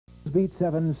Beat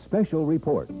 7 special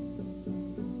report.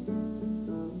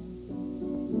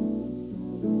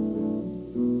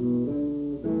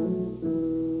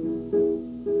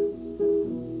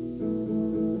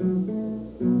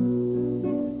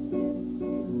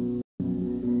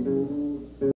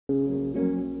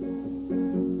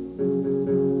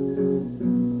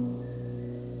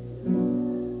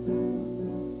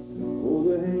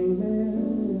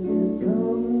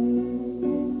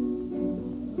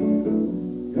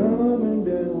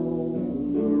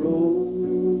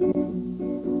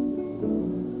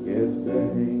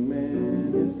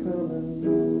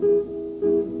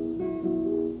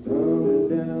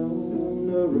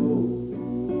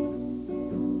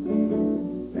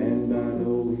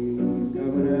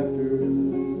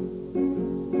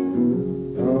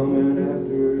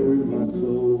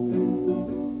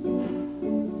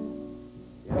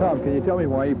 Tom, can you tell me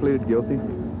why you pleaded guilty?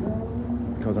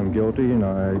 Because I'm guilty and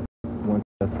I want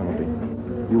the death penalty.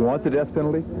 You want the death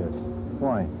penalty? Yes.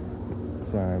 Why?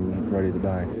 So I'm ready to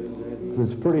die.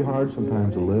 It's pretty hard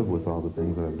sometimes to live with all the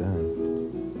things that I've done. I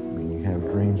mean, you have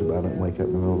dreams about it and wake up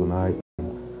in the middle of the night.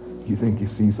 You think you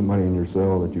see somebody in your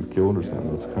cell that you've killed or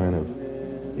something. It's kind of,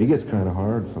 it gets kind of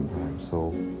hard sometimes.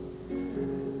 So,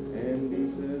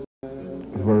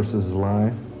 versus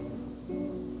life,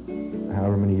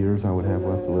 however many years I would have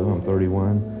left to live, I'm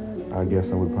 31, I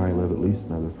guess I would probably live at least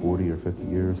another 40 or 50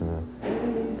 years in a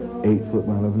 8-foot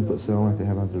by 11-foot cell like they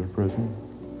have out there in prison.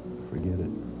 Forget it.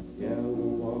 Yeah,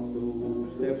 we'll walk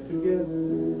those steps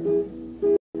together,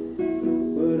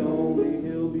 but only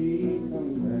he'll be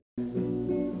coming back.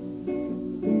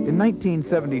 In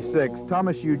 1976,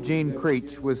 Thomas Eugene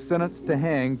Creech was sentenced to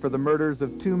hang for the murders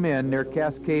of 2 men near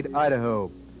Cascade, Idaho.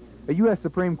 A U.S.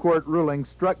 Supreme Court ruling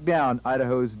struck down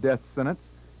Idaho's death sentence,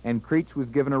 and Creech was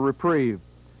given a reprieve,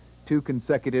 2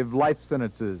 consecutive life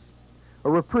sentences. A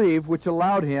reprieve which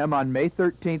allowed him on May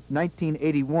 13,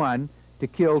 1981, to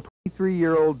kill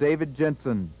 23-year-old David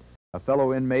Jensen, a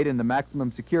fellow inmate in the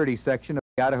maximum security section of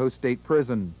the Idaho State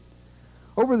Prison.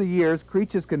 Over the years,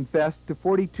 Creech has confessed to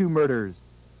 42 murders.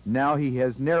 Now he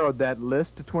has narrowed that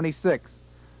list to 26.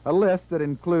 A list that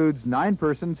includes 9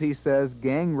 persons he says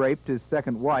gang-raped his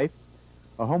second wife,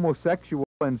 a homosexual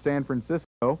in San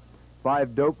Francisco,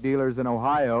 5 dope dealers in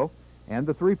Ohio, and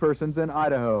the 3 persons in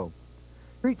Idaho.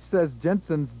 Creech says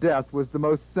Jensen's death was the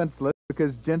most senseless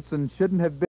because Jensen shouldn't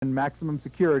have been in maximum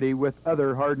security with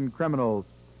other hardened criminals.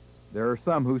 There are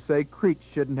some who say Creech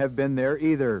shouldn't have been there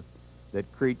either,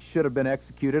 that Creech should have been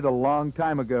executed a long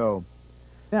time ago.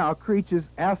 Now Creech is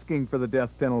asking for the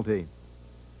death penalty.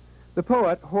 The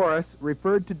poet, Horace,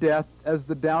 referred to death as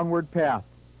the downward path.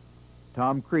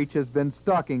 Tom Creech has been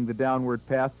stalking the downward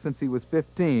path since he was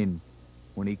 15,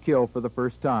 when he killed for the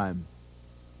first time.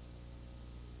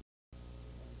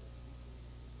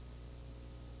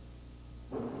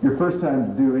 Your first time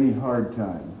to do any hard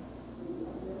time?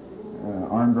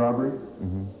 Armed robbery?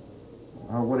 Mm-hmm.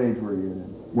 What age were you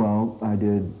then? Well, I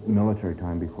did military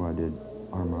time before I did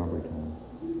armed robbery time.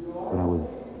 But I was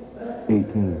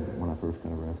 18 when I first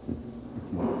got arrested.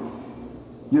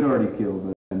 You'd already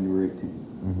killed when you were 18.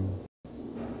 Mm-hmm.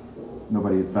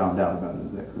 Nobody had found out about it,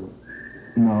 is that correct?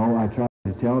 No, I tried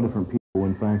to tell different people.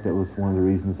 In fact, that was one of the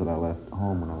reasons that I left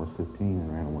home when I was 15 and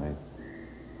ran away,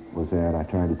 was that I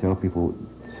tried to tell people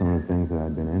some of the things that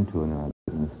I'd been into and that I'd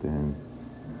witnessed, and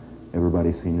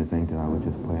everybody seemed to think that I was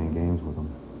just playing games with them.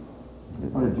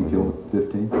 How did you kill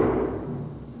 15?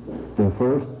 The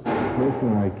first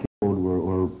person that I killed,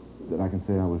 or that I can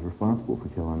say I was responsible for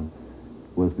killing,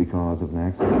 was because of an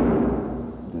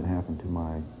accident that happened to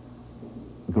my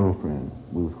girlfriend.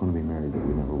 We was going to be married, but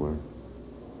we never were.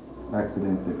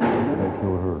 Accident that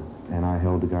killed her, and I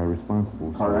held the guy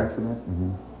responsible. Car accident?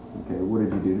 Mm-hmm. Okay, what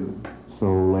did you do to him?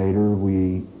 So later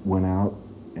we went out,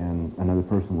 and another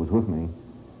person was with me,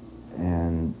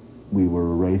 and we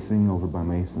were racing over by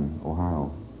Mason,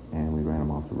 Ohio, and we ran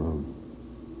him off the road.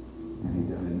 And he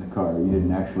got in the car. You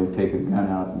didn't actually take a gun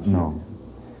out and shoot No. him?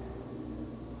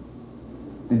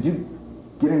 Did you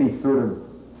get any sort of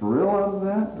thrill out of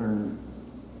that, or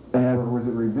was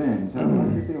it revenge? How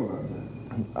did you feel about that?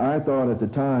 I thought at the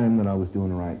time that I was doing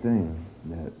the right thing,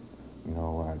 that, you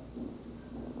know,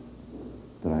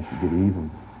 that I should get even.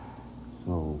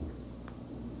 So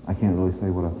I can't really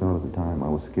say what I felt at the time. I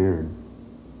was scared.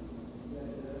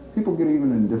 People get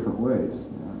even in different ways.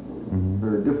 Mm-hmm.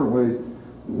 There are different ways.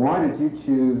 Why did you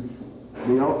choose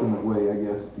the ultimate way, I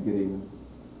guess, to get even?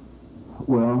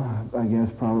 Well, I guess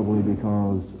probably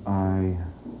because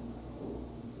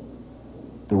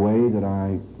the way that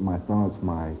my thoughts,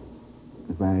 the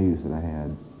values that I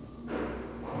had,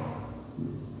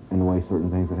 and the way certain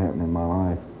things that happened in my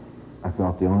life I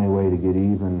felt the only way to get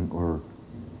even or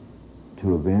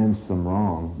to avenge some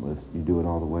wrong was you do it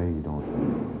all the way. You don't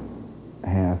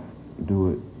half do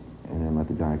it and then let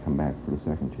the guy come back for the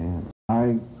second chance.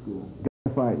 I got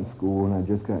in a fight in school, and I'd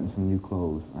just gotten some new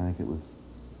clothes. I think it was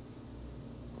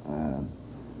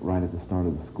right at the start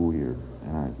of the school year.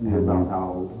 And I You were about how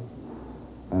old?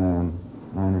 9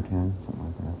 or 10, something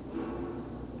like that.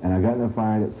 And I got in a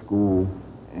fight at school,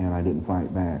 and I didn't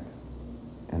fight back.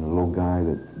 And the little guy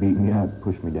that beat me up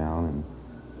pushed me down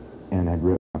and had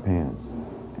ripped my pants.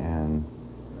 And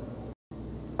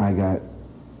I got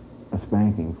a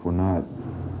spanking for not,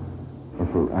 or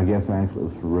for, I guess actually it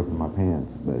was for ripping my pants,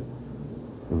 but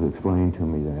it was explained to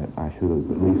me that I should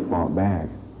have at least fought back.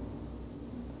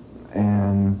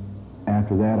 And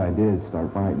after that I did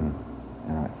start fighting.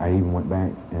 And I even went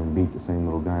back and beat the same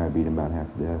little guy I beat him about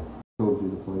half to death. Who told you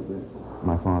to fight back?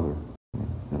 My father,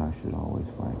 that I should always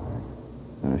fight back.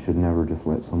 That I should never just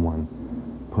let someone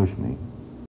push me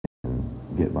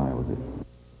and get by with it.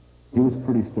 He was a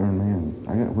pretty stern man.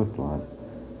 I got whipped a lot.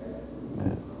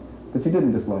 But you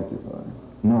didn't dislike your father?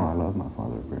 No, I love my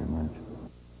father very much.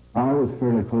 I was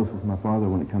fairly close with my father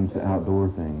when it comes to outdoor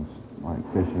things, like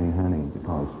fishing and hunting,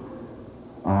 because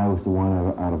I was the one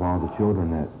out of all the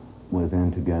children that was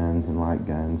into guns and liked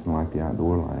the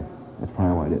outdoor life. That's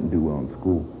probably why I didn't do well in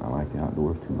school. I liked the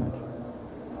outdoors too much.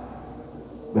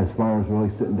 But as far as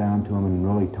really sitting down to him and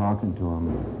really talking to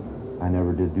him, I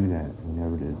never did do that. We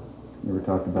never did. You ever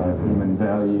talked about human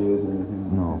values or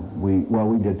anything? No.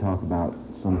 We did talk about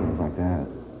some things like that.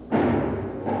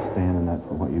 Standing up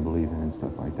for what you believe in and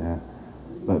stuff like that.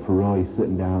 But for really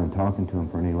sitting down and talking to him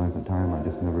for any length of time, I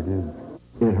just never did.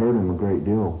 It hurt him a great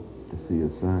deal to see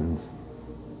his sons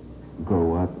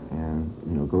grow up and,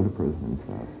 you know, go to prison and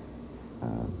stuff.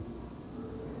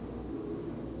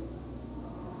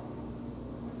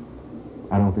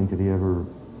 I don't think that he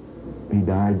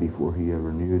died before he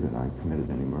ever knew that I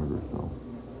committed any murder, so.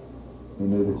 He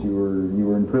knew that you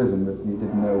were in prison, but he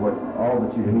didn't know all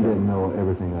that you had He done. didn't know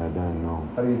everything that I'd done, no.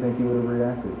 How do you think he would have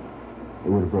reacted? It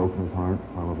would have broken his heart,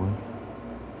 probably,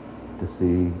 to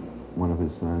see one of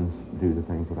his sons do the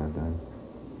things that I've done.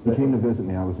 He came to visit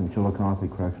me. I was in Chillicothe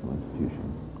Correctional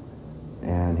Institution,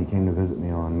 and he came to visit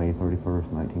me on May 31st,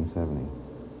 1970.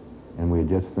 And we had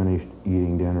just finished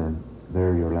eating dinner.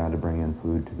 There you're allowed to bring in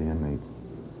food to the inmates.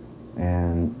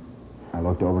 And I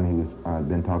looked over, and I'd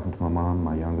been talking to my mom,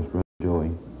 my youngest brother,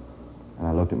 Joey, and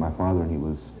I looked at my father, and he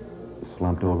was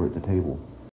slumped over at the table.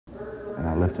 And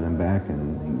I lifted him back,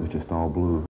 and he was just all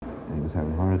blue, and he was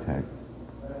having a heart attack.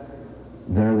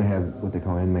 There they have what they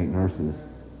call inmate nurses.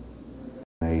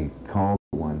 They called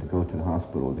one to go to the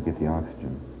hospital to get the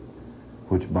oxygen,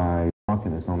 which by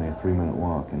walking is only a 3-minute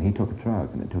walk. And he took a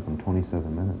truck, and it took him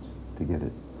 27 minutes to get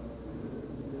it.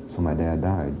 So my dad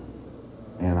died.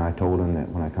 And I told him that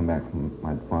when I come back from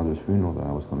my father's funeral that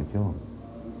I was going to kill him.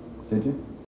 Did you?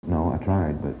 No, I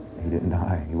tried, but he didn't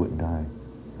die. He wouldn't die.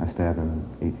 I stabbed him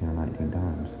 18 or 19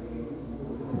 times.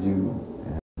 Did you?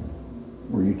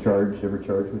 Were you ever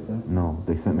charged with that? No,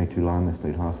 they sent me to Lima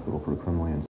State Hospital for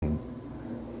criminally insane,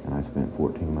 and I spent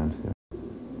 14 months there.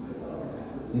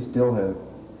 You still have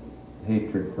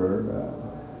hatred for,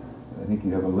 I think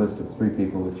you have a list of 3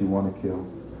 people that you want to kill.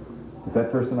 Is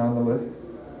that person on the list?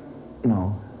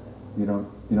 No. You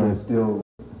don't still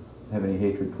have any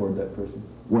hatred toward that person?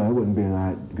 Well, it wouldn't be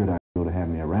a good idea to have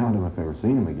me around him if I ever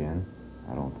seen him again,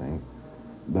 I don't think.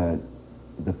 But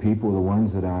the people, the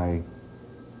ones that I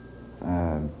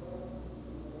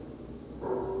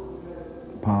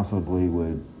possibly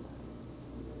would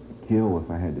kill if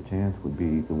I had the chance would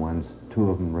be the ones, 2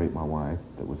 of them raped my wife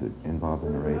that was involved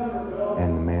in the rape,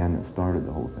 and the man that started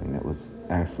the whole thing, that was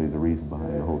actually the reason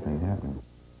behind the whole thing happening.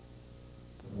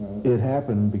 It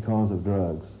happened because of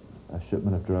drugs, a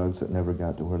shipment of drugs that never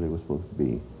got to where they were supposed to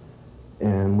be.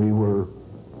 And we were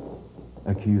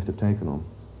accused of taking them.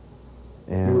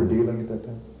 And You were dealing at that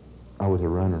time? I was a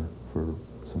runner for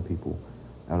some people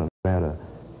out of Nevada.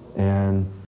 And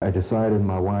I decided,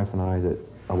 my wife and I, that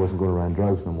I wasn't going to run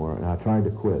drugs no more. And I tried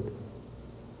to quit.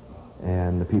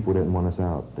 And the people didn't want us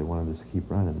out. They wanted us to keep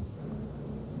running.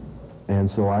 And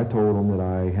so I told them that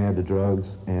I had the drugs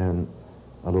and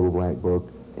a little black book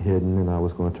hidden, and I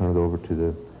was going to turn it over to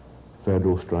the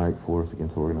Federal Strike Force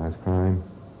Against Organized Crime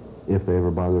if they ever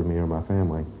bothered me or my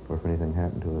family, or if anything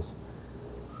happened to us.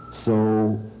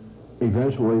 So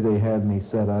eventually they had me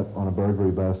set up on a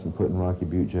burglary bus and put in Rocky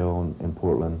Butte Jail in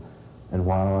Portland. And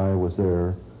while I was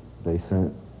there, they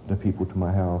sent the people to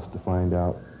my house to find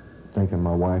out, thinking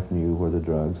my wife knew where the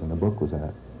drugs and the book was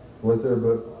at. Was there a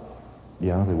book?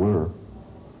 Yeah, they were.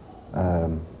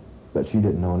 But she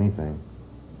didn't know anything.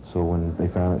 So when they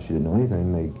found out she didn't know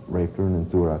anything, they raped her and then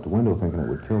threw her out the window thinking it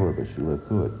would kill her, but she lived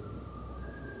through it.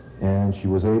 And she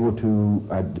was able to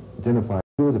identify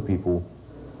two of the people,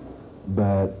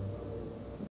 but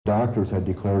doctors had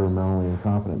declared her mentally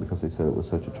incompetent because they said it was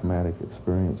such a traumatic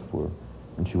experience for her,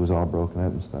 and she was all broken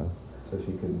up and stuff. So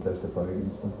she couldn't testify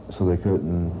against them? So they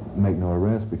couldn't make no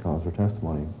arrest because of her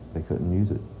testimony. They couldn't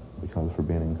use it because of her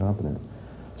being incompetent.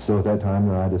 So at that time,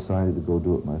 I decided to go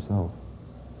do it myself.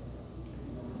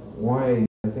 Why?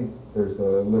 I think there's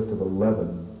a list of 11.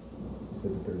 You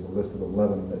said that there's a list of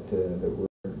 11 that were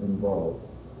involved.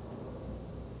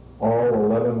 All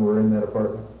 11 were in that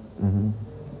apartment? Mm-hmm.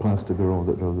 Plus the girl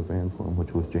that drove the van for him,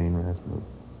 which was Jane Rasmussen.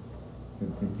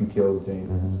 You killed Jane?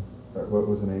 Mm-hmm. What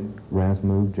was the name?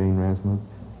 Rasmussen, Jane Rasmussen.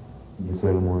 You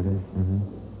said Morgan. Mm-hmm.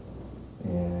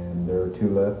 And there are 2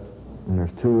 left? And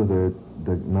there's 2 of the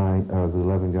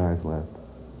 11 guys left.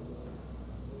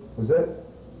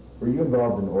 Were you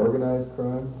involved in organized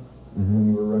crime when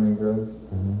you were running drugs?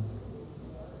 Mm-hmm.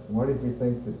 Why did you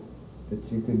think that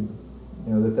you could,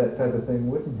 that type of thing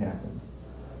wouldn't happen?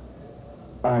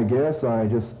 I guess I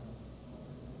just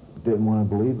didn't want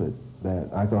to believe it.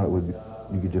 That I thought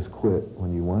you could just quit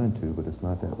when you wanted to, but it's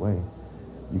not that way.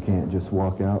 You can't just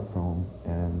walk out from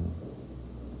and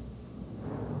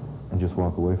just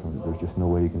walk away from it. There's just no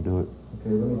way you can do it.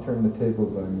 Okay, let me turn the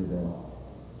tables on you then.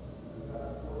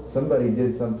 Somebody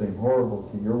did something horrible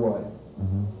to your wife,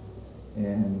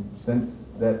 and since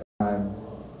that time,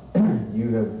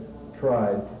 you have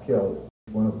tried to kill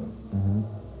each one of them.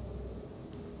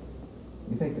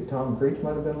 You think that Tom Creech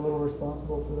might have been a little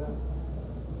responsible for that?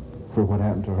 For what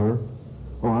happened to her?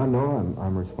 Oh, I know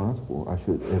I'm responsible.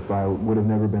 If I would have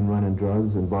never been running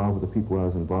drugs involved with the people I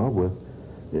was involved with,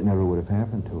 it never would have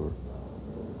happened to her.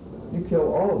 You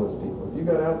kill all of those people. If you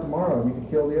got out tomorrow, you could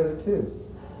kill the other 2.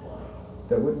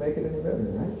 That wouldn't make it any better,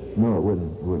 right? No, it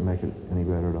wouldn't. It wouldn't make it any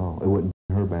better at all. It wouldn't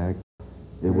bring her back.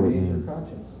 It wouldn't ease your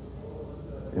conscience.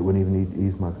 It wouldn't even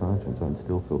ease my conscience. I'd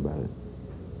still feel about it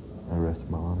the rest of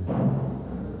my life.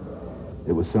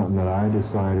 It was something that I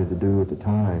decided to do at the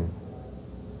time.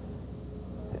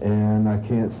 And I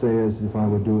can't say as if I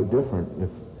would do it different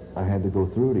if I had to go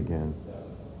through it again.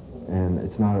 And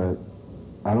it's not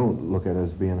I don't look at it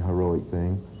as being a heroic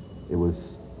thing.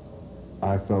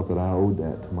 I felt that I owed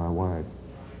that to my wife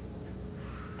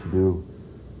to do.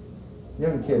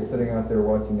 Young kid sitting out there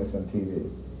watching this on TV,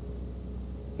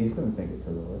 he's going to think it's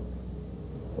heroic.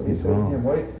 What do you say to him?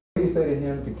 What do you say to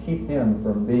him to keep him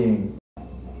from doing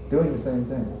the same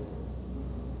thing?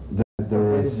 That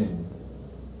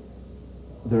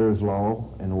there is law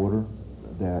and order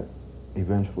that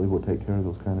eventually will take care of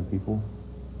those kind of people.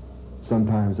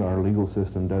 Sometimes our legal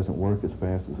system doesn't work as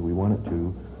fast as we want it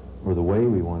to, or the way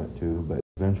we want it to, but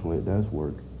eventually it does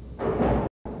work.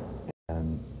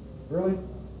 And really?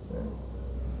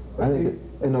 I think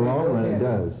in the long run it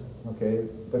does. Okay,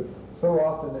 but so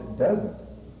often it doesn't.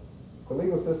 The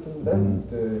legal system doesn't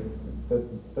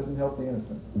help the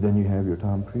innocent. Then you have your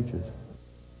Tom Creeches.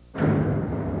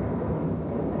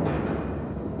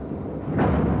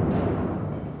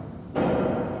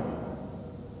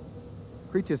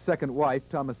 Creech's second wife,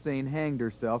 Thomasine, hanged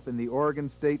herself in the Oregon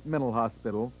State Mental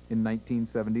Hospital in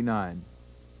 1979.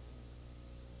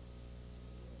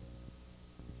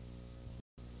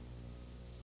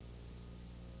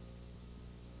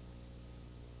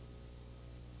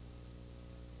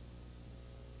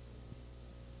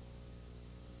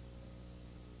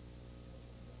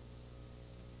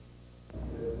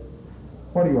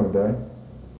 Why do you want to die?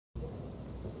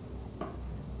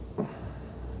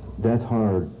 That's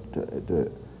hard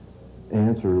to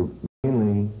answer,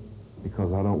 mainly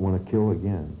because I don't want to kill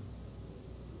again.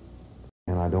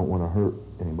 And I don't want to hurt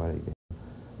anybody again.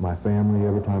 My family,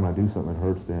 every time I do something, it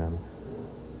hurts them.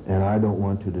 And I don't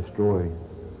want to destroy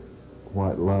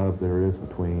what love there is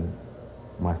between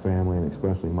my family and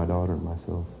especially my daughter and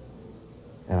myself.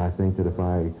 And I think that if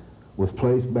I was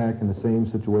placed back in the same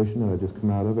situation that I just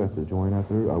come out of after joining out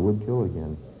there, I would kill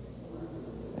again.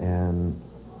 And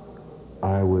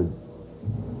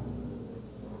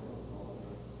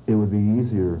it would be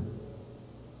easier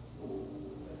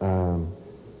to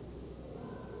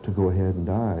go ahead and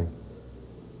die.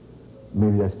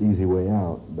 Maybe that's the easy way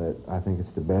out, but I think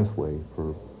it's the best way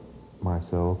for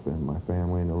myself and my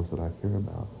family and those that I care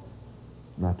about.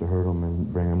 Not to hurt them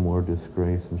and bring them more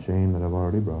disgrace and shame that I've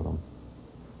already brought them.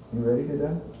 You ready to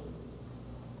die?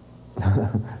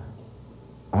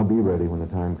 I'll be ready when the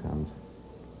time comes.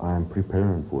 I'm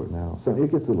preparing for it now. So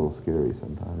it gets a little scary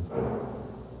sometimes. But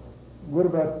what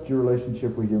about your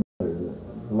relationship with your mother?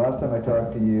 The last time I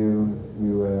talked to you,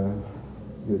 you had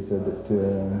said that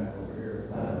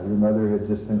Your mother had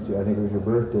just sent you, I think it was your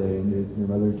birthday, and your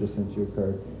mother had just sent you a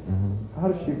card. How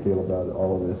does she feel about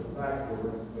all of this?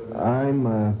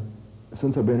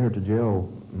 Since I've been here to jail,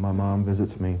 my mom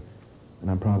visits me,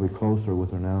 and I'm probably closer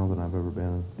with her now than I've ever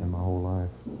been in my whole life.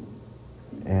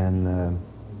 And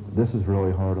this is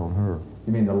really hard on her.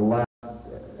 You mean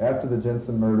after the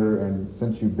Jensen murder, and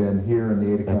since you've been here in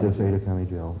the Ada County? At this Ada County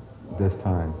jail, this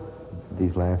time,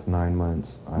 these last 9 months.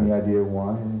 Any idea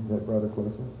why that brought her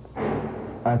closer?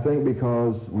 I think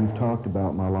because we've talked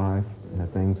about my life and the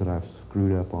things that I've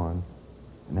screwed up on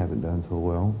and haven't done so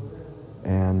well.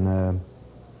 And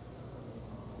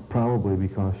probably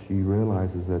because she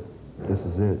realizes that this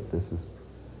is it. This is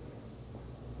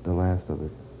the last of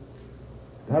it.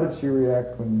 How did she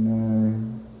react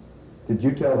when, did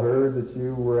you tell her that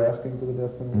you were asking for the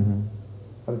death penalty?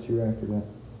 How did she react to that?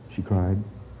 She cried.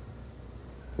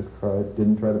 Just cried?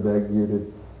 Didn't try to beg you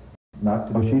to not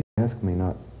to do it? She asked me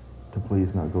not to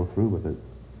please not go through with it.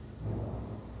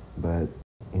 But,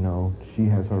 you know, she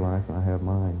has her life and I have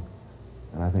mine.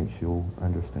 And I think she'll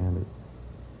understand it.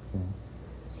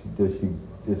 Okay.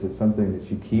 Is it something that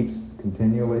she keeps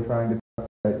continually trying to talk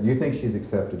about? Do you think she's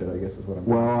accepted it, I guess is what I'm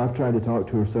saying? Well, I've tried to talk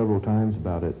to her several times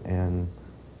about it, and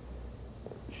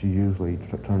she usually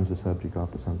turns the subject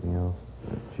off to something else.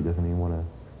 She doesn't even want to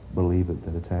believe it,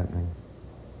 that it's happening.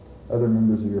 Other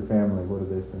members of your family, what do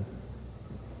they say?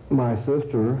 My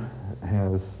sister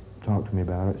has talked to me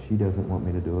about it. She doesn't want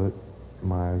me to do it.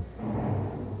 My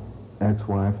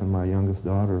ex-wife and my youngest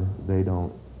daughter, they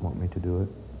don't want me to do it.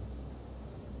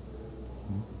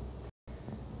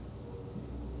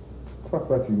 Let's talk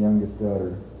about your youngest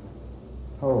daughter.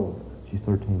 How old? She's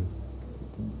 13.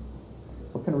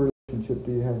 What kind of relationship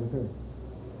do you have with her?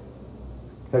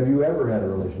 Have you ever had a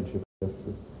relationship with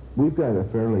her? We've got a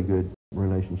fairly good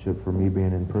relationship for me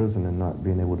being in prison and not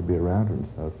being able to be around her and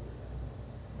stuff.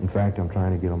 In fact, I'm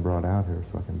trying to get them brought out here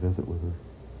so I can visit with her.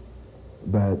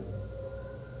 But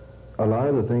a lot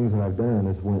of the things that I've done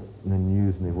has went in the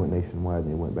news and they went nationwide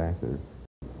and they went back there.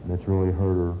 And it's really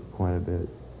hurt her quite a bit.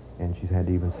 And she's had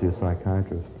to even see a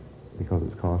psychiatrist because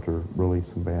it's caused her really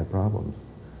some bad problems.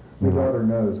 Your daughter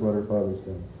knows what her father's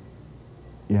done?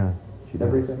 Yeah, she does.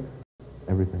 Everything?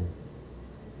 Everything.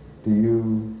 Do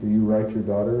you write your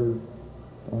daughter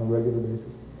on a regular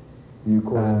basis? Do you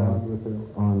correspond with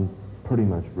her? On pretty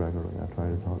much regularly. I try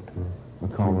to talk to her. I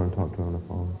call her and talk to her on the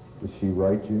phone. Does she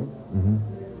write you?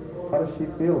 How does she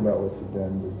feel about what you've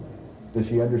done? Does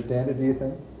she understand it, do you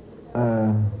think?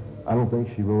 I don't think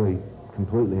she really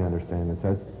completely understands it.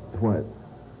 That's what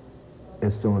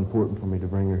is so important for me to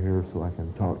bring her here so I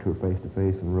can talk to her face to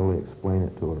face and really explain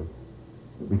it to her.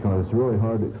 Because it's really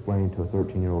hard to explain to a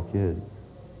 13-year-old kid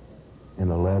in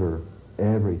a letter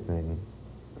everything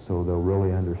so they'll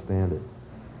really understand it.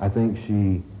 I think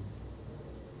she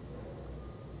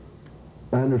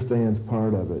understands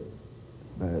part of it,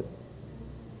 but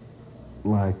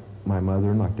like my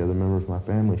mother and like the other members of my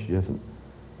family, she doesn't,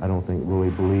 I don't think, really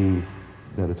believe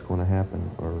that it's going to happen.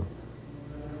 Or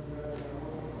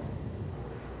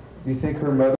do you think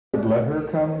her mother would let her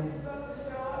come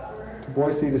to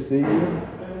Boise to see you?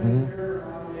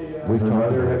 Does her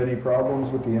mother have any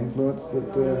problems with the influence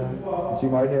that she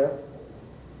might have?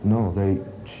 No,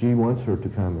 she wants her to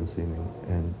come and see me,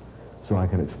 and so I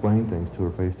can explain things to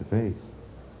her face to face.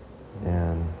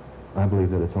 And I believe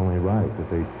that it's only right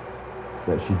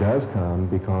that she does come,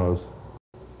 because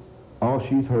all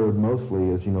she's heard mostly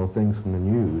is, you know, things from the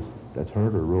news that's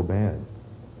hurt her real bad.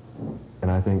 And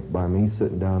I think by me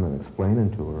sitting down and explaining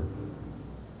to her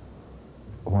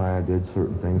why I did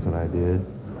certain things that I did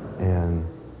and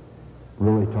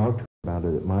really talk to her about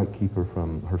it, it might keep her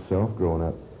from herself growing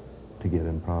up to get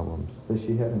in problems. Has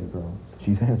she had any problems?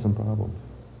 She's had some problems.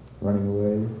 Running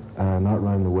away? Not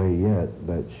running away yet,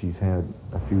 but she's had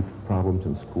a few problems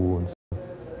in school and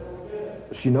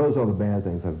stuff. She knows all the bad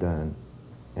things I've done,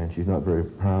 and she's not very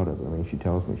proud of it. I mean, she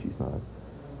tells me she's not.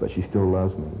 But she still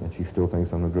loves me, and she still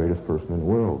thinks I'm the greatest person in the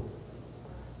world.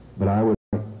 But I would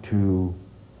like to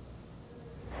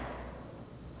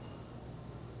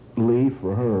leave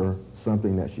for her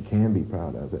something that she can be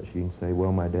proud of, that she can say,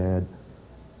 well, my dad,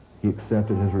 he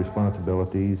accepted his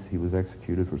responsibilities. He was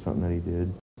executed for something that he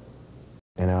did.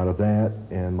 And out of that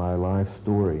and my life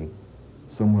story,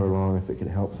 somewhere along, if it could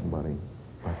help somebody,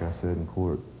 like I said in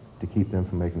court, to keep them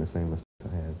from making the same mistakes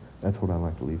I had, that's what I'd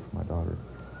like to leave for my daughter.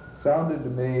 Sounded to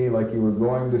me like you were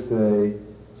going to say,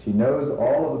 she knows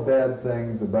all of the bad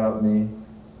things about me.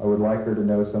 I would like her to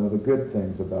know some of the good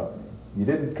things about me. You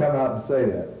didn't come out and say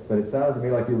that, but it sounded to me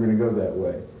like you were going to go that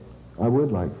way. I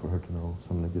would like for her to know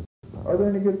some of the good things about me. Are there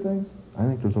any good things? I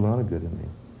think there's a lot of good in me.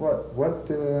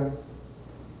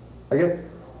 I guess,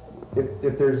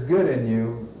 If there's good in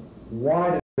you, why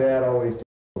does bad always take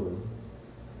over?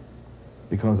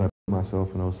 Because I put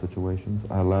myself in those situations.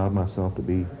 I allowed myself to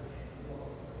be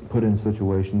put in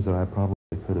situations that I probably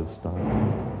could have stopped.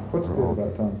 What's good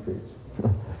about Tom Creech?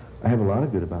 I have a lot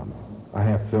of good about me. I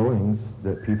have feelings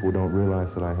that people don't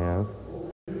realize that I have.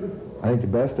 I think the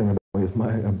best thing about me is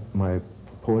my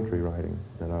poetry writing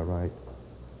that I write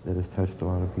that has touched a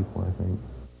lot of people, I think.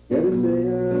 Every day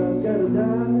I've got to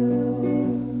die,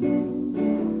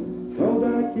 'cause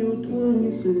I killed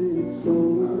 26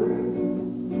 souls.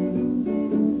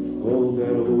 Oh,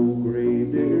 that old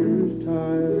grave digger's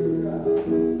tired of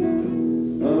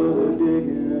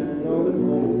digging all the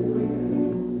holes,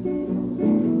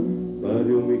 but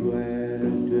he'll be glad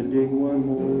to dig one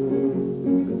more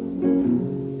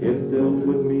if they'll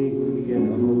put me in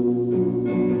the hole.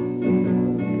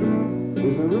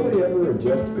 Is there really ever a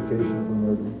justification for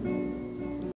murder?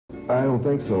 I don't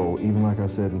think so, even like I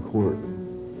said in court.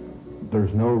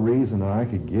 There's no reason that I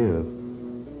could give,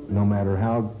 no matter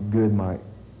how good my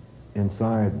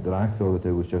inside that I feel that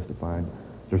it was justified.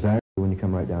 There's actually, when you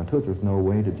come right down to it, there's no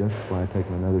way to justify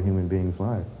taking another human being's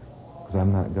life. Because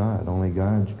I'm not God. Only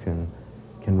God can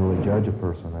really judge a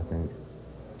person, I think.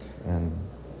 And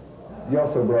You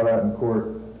also brought out in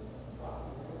court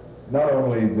not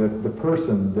only the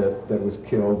person that was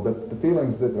killed, but the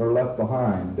feelings that are left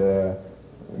behind,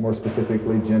 more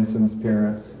specifically Jensen's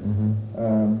parents.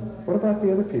 What about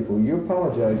the other people? You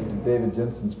apologized to David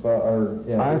Jensen's father.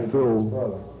 I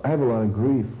have a lot of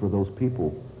grief for those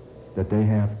people that they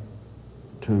have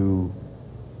to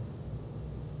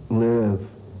live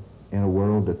in a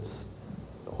world that's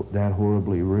that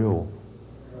horribly real,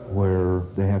 where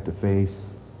they have to face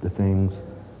the things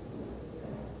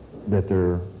that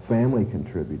their family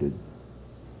contributed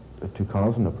to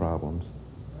causing the problems.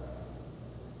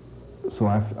 So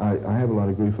I have a lot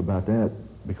of grief about that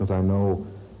because I know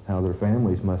how their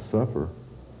families must suffer.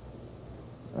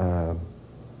 So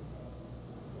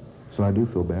I do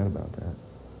feel bad about that.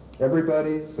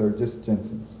 Everybody's or just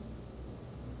Jensen's?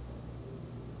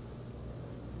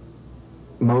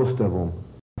 Most of them.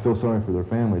 I feel sorry for their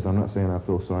families. I'm not saying I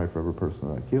feel sorry for every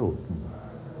person that I killed,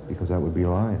 because that would be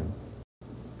lying.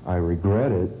 I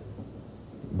regret it,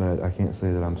 but I can't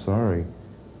say that I'm sorry,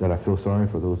 that I feel sorry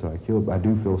for those that I killed. But I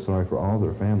do feel sorry for all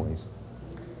their families.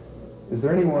 Is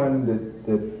there anyone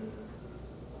that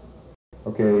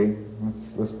okay,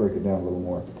 let's break it down a little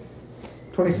more.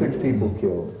 26 people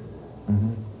killed.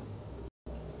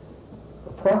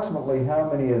 Approximately how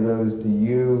many of those can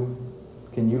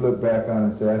you look back on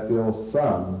and say, I feel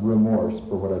some remorse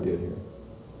for what I did here?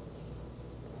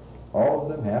 All of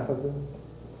them? Half of them?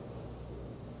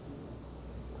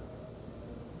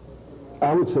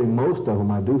 I would say most of them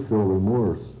I do feel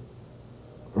remorse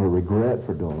or regret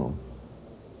for doing them.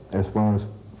 As far as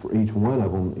for each one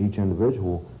of them, each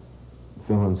individual,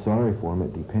 feeling sorry for them,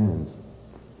 it depends.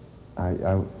 I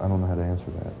don't know how to answer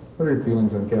that. What are your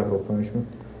feelings on capital punishment?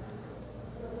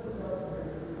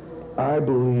 I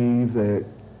believe that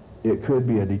it could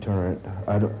be a deterrent.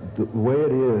 The way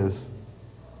it is,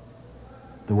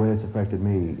 the way it's affected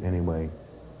me anyway,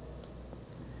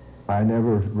 I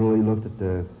never really looked at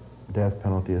the death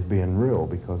penalty as being real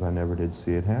because I never did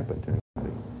see it happen to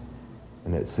anybody.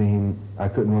 And it seemed, I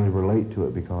couldn't really relate to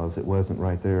it because it wasn't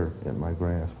right there at my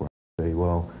grasp where I say,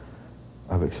 well,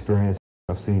 I've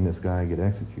seen this guy get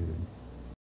executed.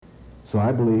 So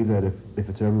I believe that if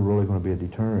it's ever really going to be a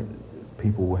deterrent,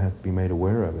 people will have to be made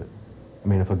aware of it. I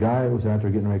mean, if a guy was out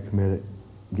there getting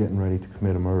ready to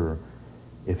commit a murder,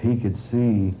 if he could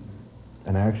see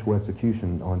an actual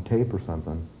execution on tape or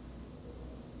something,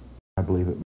 I believe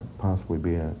it might possibly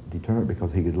be a deterrent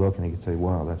because he could look and he could say,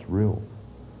 wow, that's real.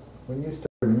 When you started,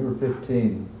 when you were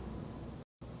 15,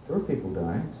 there were people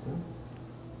dying still.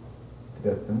 The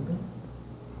death penalty?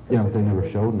 Yeah, but they never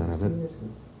showed none of it.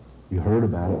 You heard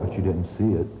about it, but you didn't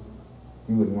see it.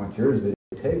 You wouldn't want yours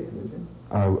videotaped, would you?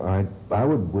 I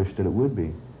would wish that it would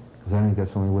be, because I think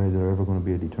that's the only way they're ever going to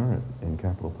be a deterrent in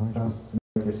capital punishment. Sounds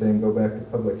like you're saying go back to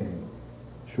public hanging.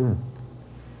 Sure.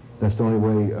 That's the only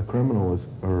way a criminal is,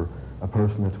 or a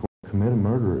person that's going to commit a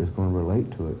murder is going to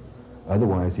relate to it.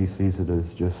 Otherwise, he sees it as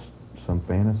just some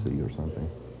fantasy or something,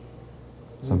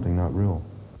 something not real.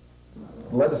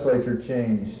 The legislature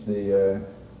changed the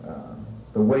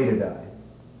way to die.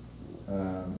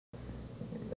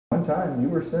 One time you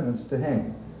were sentenced to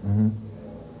hang.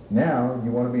 Now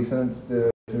you want to be sentenced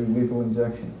to lethal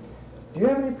injection. Do you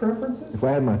have any preferences? If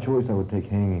I had my choice, I would take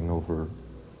hanging over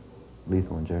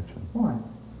lethal injection. Why?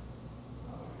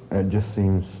 It just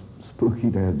seems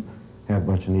spooky to have a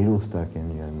bunch of needles stuck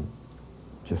in you and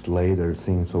just lay there. It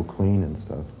seems so clean and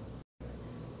stuff.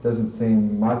 doesn't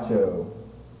seem macho.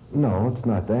 No, it's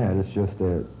not that. It's just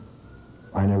that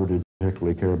I never did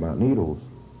particularly care about needles.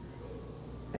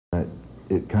 And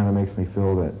it kind of makes me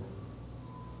feel that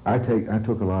I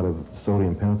took a lot of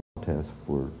sodium penicillin tests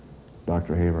for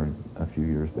Dr. Havern a few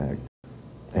years back,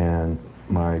 and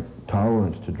my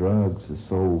tolerance to drugs is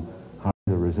so high,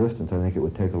 the resistance, I think it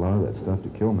would take a lot of that stuff to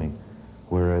kill me.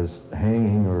 Whereas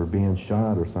hanging or being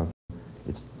shot or something,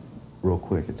 it's real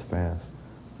quick, it's fast.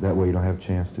 That way you don't have a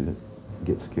chance to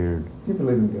get scared. Do you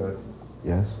believe in God?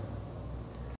 Yes.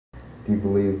 Do you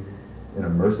believe in a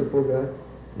merciful God?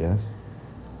 Yes.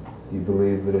 Do you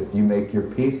believe that if you make your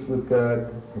peace with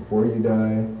God before you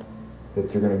die,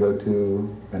 that you're going to go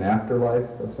to an afterlife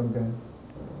of some kind?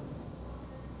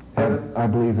 Heaven? I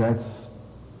believe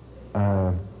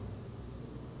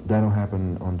that'll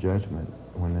happen on judgment,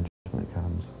 when the judgment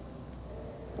comes.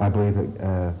 I believe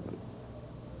that,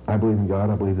 I believe in God.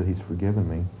 I believe that He's forgiven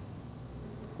me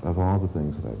of all the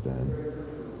things that I've done.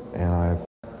 And I've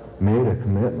made a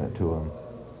commitment to Him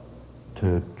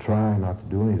to try not to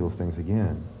do any of those things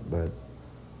again. But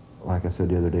like I said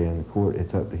the other day in the court,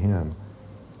 it's up to Him.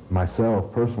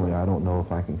 Myself, personally, I don't know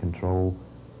if I can control,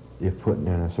 if put in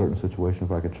a certain situation,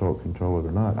 if I could control it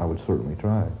or not. I would certainly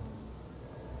try.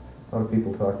 A lot of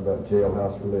people talk about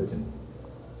jailhouse religion.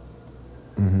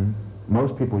 Mm-hmm.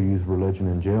 Most people use religion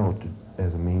in jail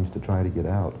as a means to try to get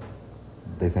out.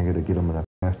 They think it'll get them a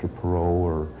faster parole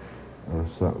or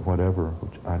whatever,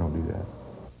 which I don't do that.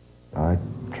 I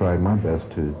tried my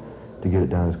best to get it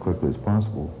done as quickly as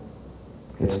possible.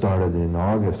 It started in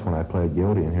August when I pled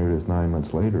guilty, and here it is 9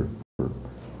 months later, or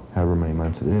however many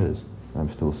months it is.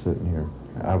 I'm still sitting here.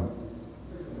 I've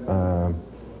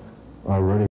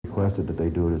already requested that they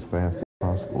do it as fast as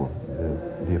possible,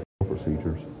 the appeal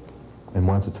procedures. And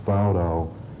once it's filed,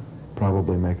 I'll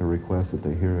probably make a request that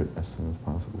they hear it as soon as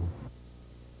possible.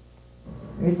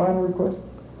 Any final request?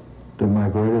 My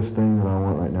greatest thing that I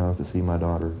want right now is to see my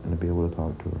daughter and to be able to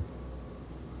talk to her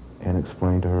and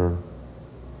explain to her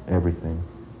everything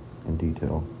in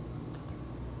detail,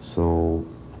 so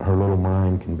her little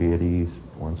mind can be at ease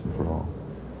once and for all.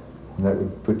 And that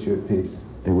would put you at peace?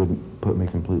 It would put me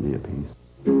completely at peace.